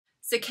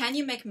So can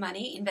you make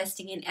money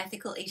investing in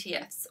ethical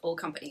ETFs or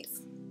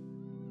companies?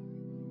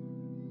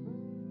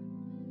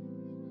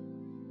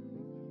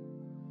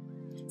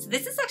 So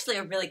this is actually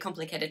a really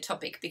complicated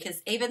topic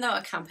because even though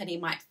a company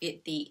might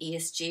fit the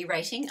ESG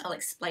rating, I'll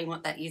explain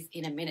what that is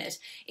in a minute,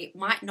 it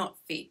might not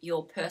fit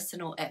your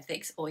personal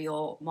ethics or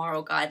your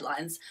moral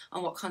guidelines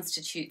on what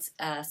constitutes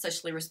a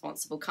socially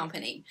responsible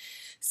company.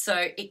 So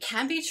it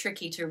can be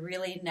tricky to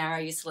really narrow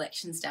your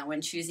selections down when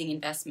choosing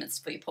investments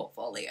for your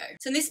portfolio.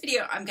 So in this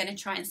video, I'm going to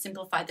try and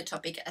simplify the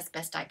topic as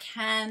best I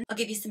can. I'll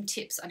give you some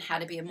tips on how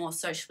to be a more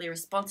socially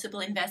responsible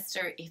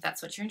investor if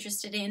that's what you're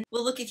interested in.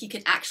 We'll look if you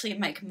can actually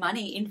make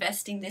money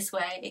investing this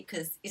way,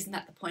 because isn't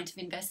that the point of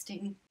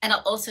investing? And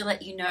I'll also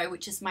let you know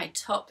which is my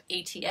top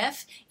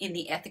ETF in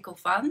the ethical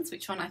funds,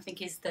 which one I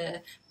think is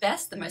the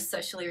best, the most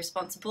socially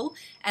responsible.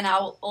 And I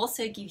will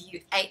also give you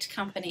 8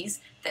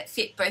 companies that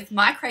fit both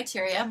my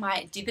criteria,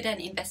 my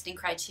dividend investing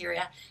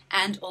criteria,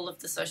 and all of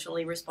the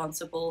socially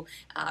responsible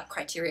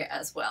criteria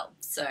as well.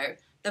 So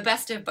the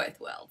best of both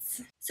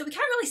worlds. So we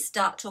can't really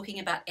start talking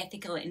about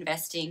ethical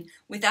investing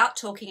without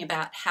talking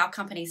about how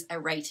companies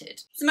are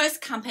rated. So most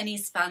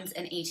companies, funds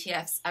and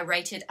ETFs are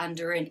rated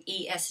under an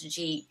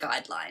ESG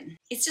guideline.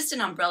 It's just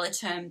an umbrella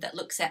term that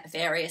looks at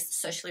various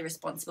socially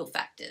responsible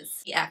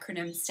factors. The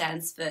acronym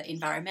stands for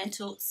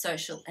environmental,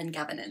 social and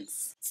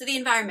governance. So the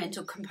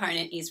environmental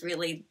component is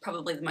really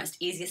probably the most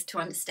easiest to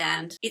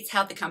understand. It's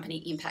how the company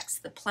impacts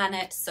the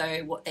planet,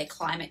 so what their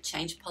climate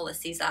change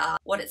policies are,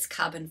 what its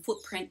carbon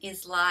footprint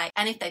is like,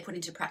 and if they put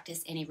into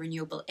practice any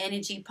renewable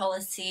energy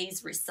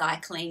policies,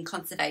 recycling,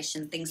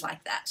 conservation, things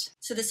like that.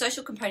 So the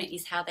social component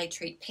is how they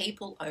treat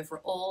people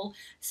overall,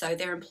 so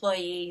their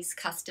employees,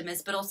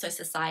 customers, but also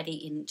society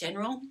in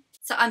general.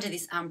 So under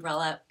this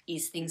umbrella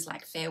is things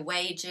like fair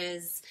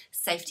wages,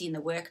 safety in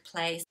the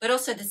workplace, but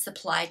also the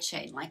supply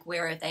chain, like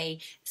where are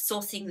they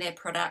sourcing their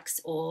products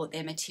or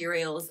their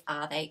materials?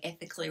 Are they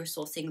ethically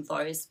sourcing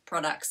those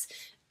products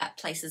at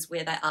places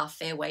where there are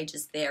fair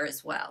wages there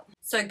as well?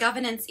 So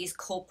governance is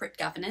corporate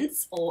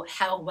governance, or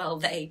how well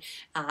they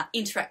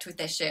interact with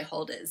their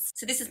shareholders.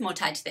 So this is more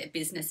tied to their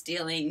business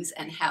dealings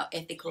and how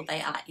ethical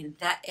they are in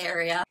that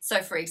area.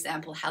 So for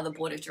example, how the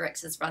board of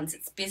directors runs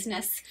its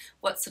business,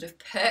 what sort of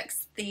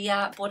perks the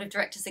board of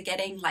directors are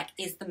getting, like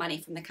is the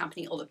money from the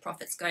company or the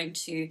profits going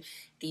to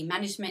the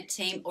management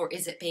team, or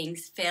is it being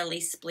fairly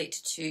split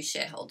to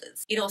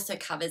shareholders? It also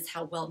covers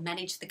how well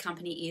managed the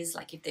company is,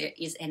 like if there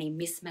is any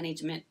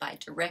mismanagement by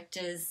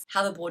directors,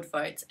 how the board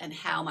votes and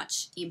how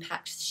much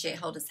impact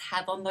shareholders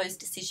have on those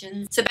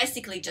decisions. So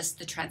basically just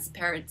the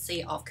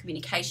transparency of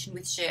communication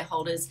with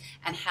shareholders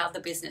and how the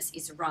business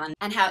is run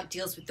and how it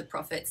deals with the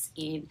profits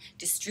in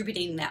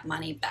distributing that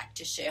money back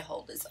to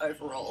shareholders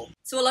overall.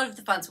 So a lot of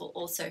the funds will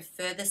also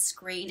further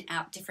screen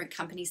out different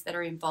companies that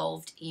are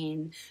involved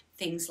in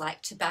things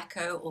like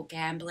tobacco or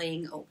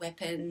gambling or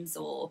weapons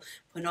or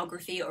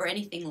pornography or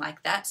anything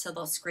like that. So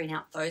they'll screen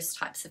out those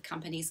types of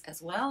companies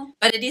as well.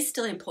 But it is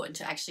still important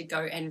to actually go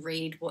and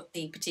read what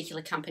the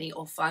particular company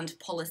or fund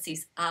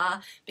policies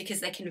are,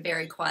 because they can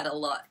vary quite a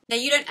lot. Now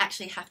you don't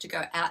actually have to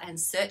go out and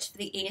search for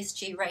the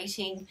ESG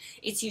rating.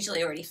 It's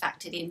usually already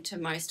factored into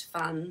most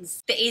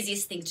funds. The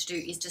easiest thing to do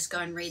is just go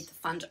and read the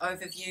fund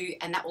overview,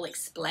 and that will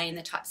explain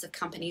the types of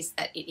companies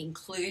that it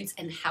includes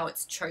and how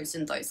it's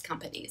chosen those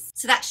companies.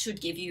 So that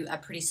should give you a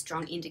pretty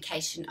strong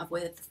indication of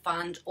whether the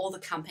fund or the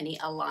company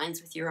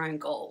aligns with your own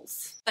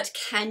goals. But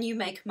can you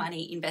make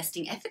money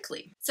investing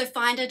ethically? So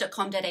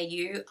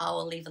finder.com.au, I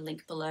will leave a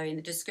link below in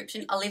the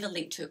description. I'll leave a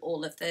link to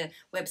all of the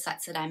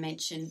websites that I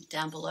mentioned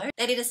down below.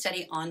 They did a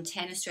study on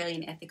 10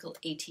 Australian ethical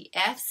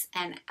ETFs,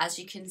 and as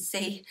you can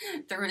see,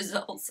 the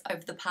results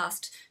over the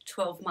past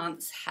 12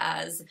 months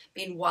has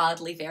been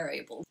wildly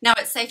variable. Now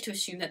it's safe to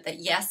assume that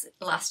yes,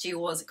 last year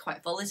was a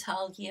quite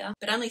volatile year,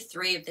 but only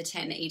 3 of the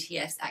 10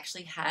 ETFs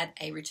actually had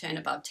a return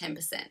above 10%.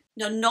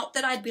 Now, not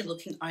that I'd be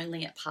looking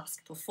only at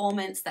past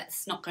performance,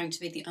 that's not going to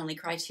be the only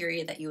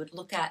criteria that you would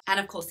look at. And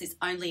of course, this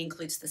only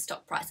includes the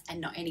stock price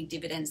and not any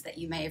dividends that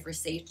you may have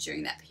received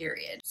during that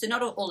period. So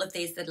not all of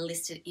these that are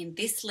listed in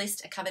this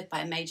list are covered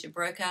by a major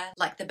broker.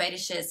 Like the Beta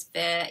Shares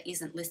Fair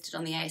isn't listed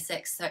on the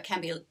ASX, so it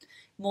can be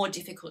more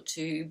difficult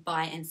to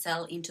buy and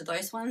sell into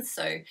those ones.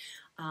 So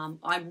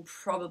I'm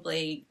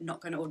probably not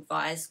going to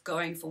advise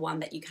going for one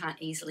that you can't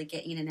easily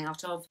get in and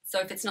out of. So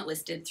if it's not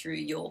listed through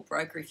your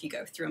broker, if you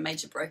go through a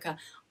major broker,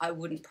 I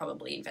wouldn't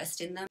probably invest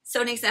in them.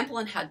 So an example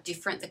on how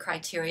different the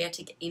criteria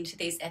to get into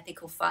these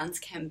ethical funds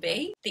can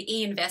be. The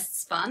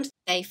E-Invests fund,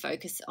 they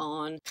focus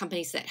on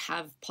companies that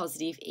have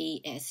positive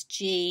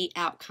ESG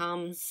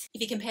outcomes.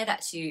 If you compare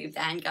that to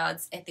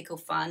Vanguard's ethical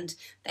fund,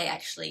 they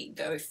actually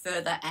go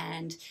further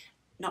and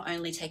not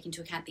only take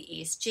into account the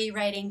ESG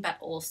rating, but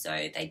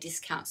also they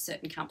discount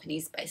certain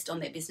companies based on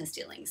their business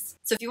dealings.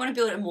 So if you want to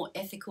build a more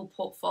ethical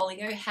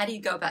portfolio, how do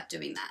you go about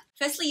doing that?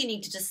 Firstly, you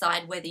need to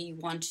decide whether you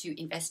want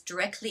to invest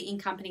directly in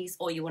companies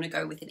or you want to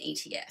go with an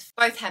ETF.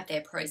 Both have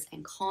their pros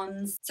and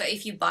cons. So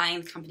if you buy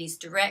in companies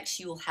direct,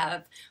 you will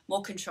have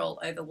more control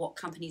over what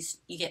companies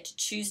you get to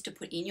choose to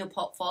put in your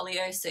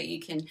portfolio, so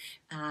you can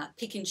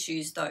pick and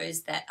choose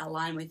those that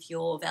align with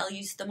your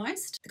values the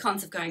most. The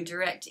cons of going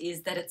direct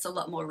is that it's a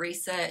lot more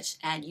research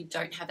and you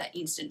don't have that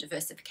instant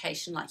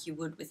diversification like you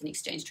would with an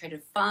exchange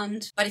traded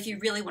fund. But if you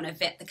really want to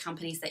vet the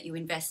companies that you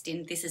invest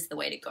in, this is the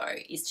way to go,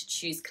 is to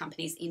choose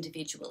companies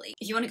individually.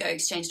 If you want to go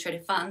exchange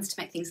traded funds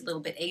to make things a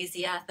little bit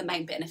easier, the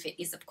main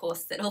benefit is of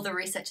course that all the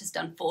research is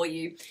done for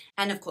you,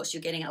 and of course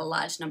you're getting a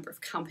large number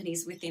of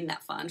companies within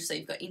that fund, so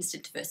you've got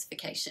instant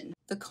diversification.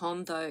 The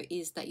con though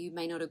is that you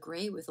may not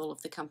agree with all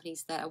of the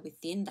companies that are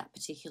within that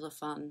particular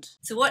fund.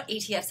 So what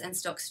ETFs and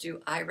stocks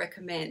do I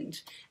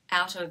recommend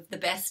out of the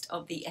best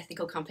of the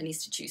ethical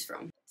companies to choose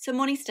from? So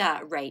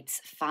Morningstar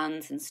rates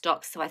funds and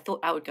stocks, so I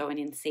thought I would go in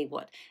and see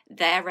what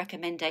their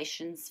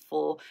recommendations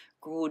for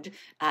good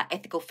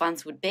ethical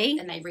funds would be.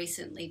 And they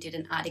recently did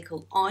an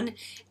article on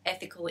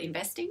ethical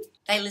investing.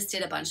 They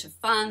listed a bunch of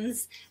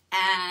funds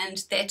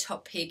and their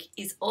top pick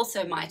is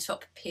also my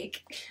top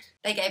pick.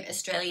 They gave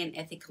Australian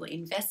Ethical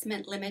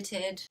Investment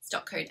Limited,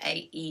 stock code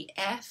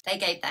AEF, they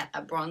gave that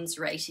a bronze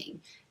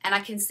rating. And I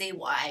can see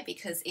why,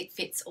 because it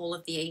fits all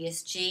of the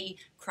ESG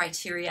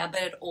criteria,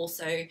 but it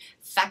also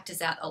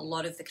factors out a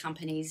lot of the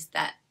companies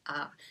that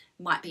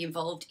might be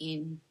involved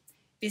in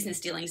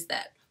business dealings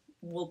that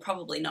will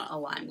probably not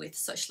align with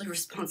socially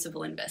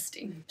responsible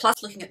investing.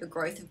 Plus, looking at the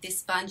growth of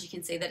this fund, you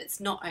can see that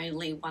it's not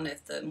only one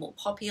of the more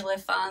popular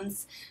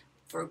funds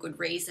for a good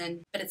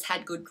reason, but it's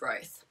had good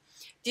growth.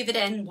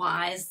 Dividend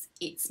wise,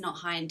 it's not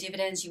high in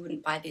dividends. You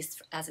wouldn't buy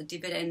this as a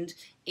dividend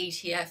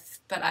ETF,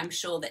 but I'm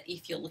sure that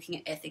if you're looking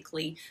at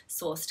ethically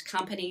sourced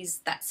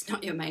companies, that's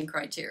not your main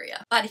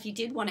criteria. But if you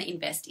did want to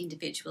invest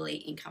individually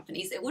in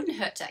companies, it wouldn't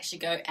hurt to actually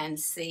go and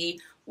see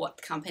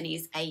what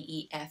companies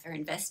AEF are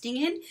investing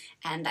in,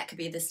 and that could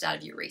be the start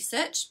of your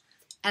research.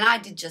 And I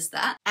did just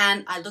that.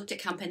 And I looked at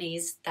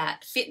companies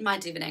that fit my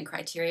dividend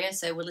criteria.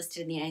 So were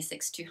listed in the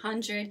ASX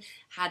 200,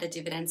 had a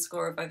dividend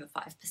score of over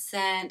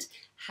 5%,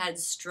 had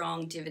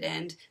strong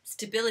dividend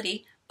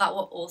stability, but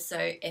were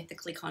also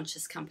ethically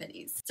conscious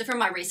companies. So from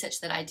my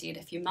research that I did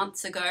a few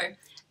months ago,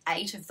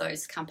 8 of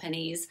those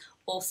companies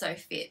also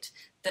fit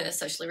the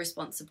socially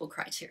responsible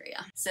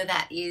criteria. So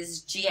that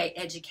is G8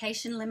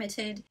 Education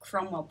Limited,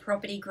 Cromwell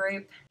Property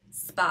Group,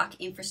 Spark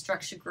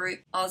Infrastructure Group,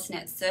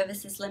 AusNet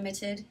Services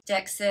Limited,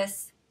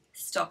 Dexus,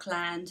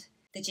 Stockland,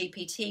 the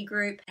GPT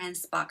Group, and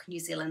Spark New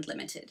Zealand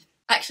Limited.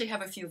 I actually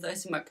have a few of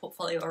those in my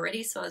portfolio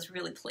already, so I was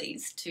really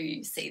pleased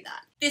to see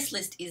that. This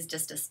list is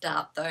just a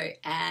start though,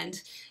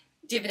 and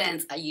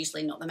dividends are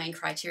usually not the main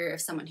criteria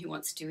of someone who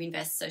wants to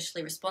invest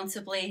socially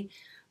responsibly,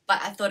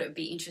 but I thought it would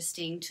be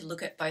interesting to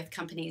look at both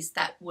companies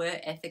that were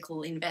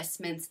ethical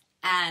investments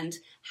and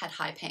had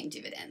high-paying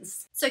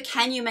dividends. So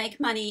can you make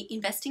money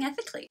investing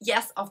ethically?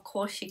 Yes, of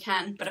course you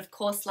can, but of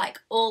course, like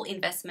all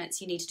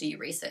investments, you need to do your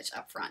research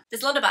up front.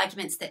 There's a lot of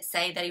arguments that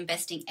say that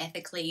investing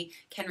ethically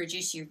can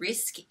reduce your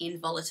risk in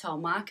volatile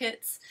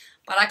markets,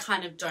 but I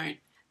kind of don't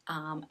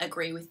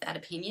agree with that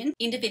opinion.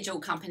 Individual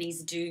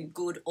companies do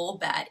good or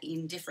bad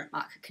in different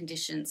market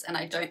conditions, and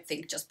I don't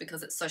think just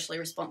because it's socially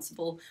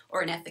responsible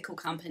or an ethical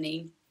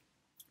company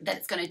that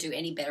it's going to do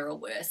any better or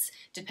worse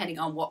depending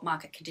on what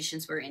market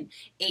conditions we're in.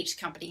 Each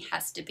company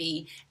has to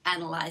be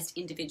analysed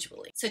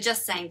individually. So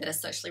just saying that a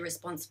socially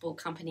responsible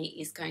company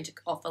is going to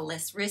offer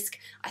less risk,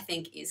 I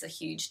think is a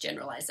huge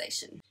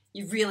generalisation.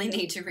 You really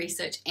need to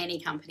research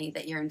any company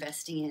that you're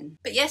investing in.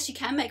 But yes, you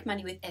can make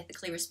money with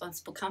ethically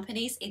responsible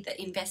companies, either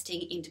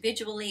investing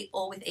individually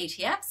or with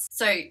ETFs.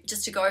 So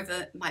just to go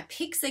over my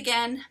picks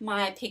again,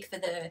 my pick for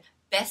the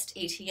best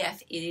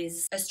ETF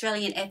is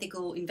Australian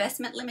Ethical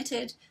Investment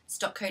Limited,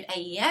 stock code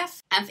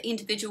AEF. And for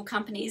individual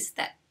companies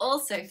that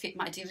also fit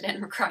my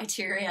dividend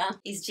criteria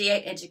is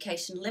G8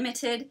 Education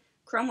Limited,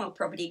 Cromwell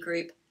Property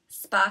Group,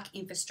 Spark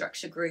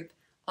Infrastructure Group,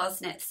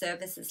 AusNet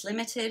Services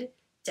Limited,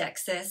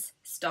 Dexus,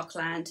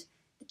 Stockland,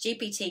 the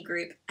GPT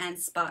Group, and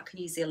Spark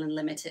New Zealand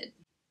Limited.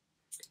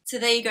 So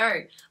there you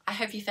go. I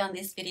hope you found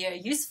this video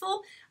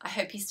useful. I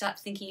hope you start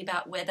thinking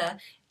about whether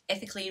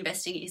ethically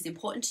investing is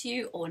important to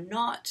you or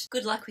not.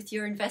 Good luck with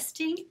your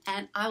investing,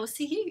 and I will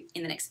see you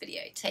in the next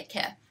video. Take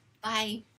care. Bye.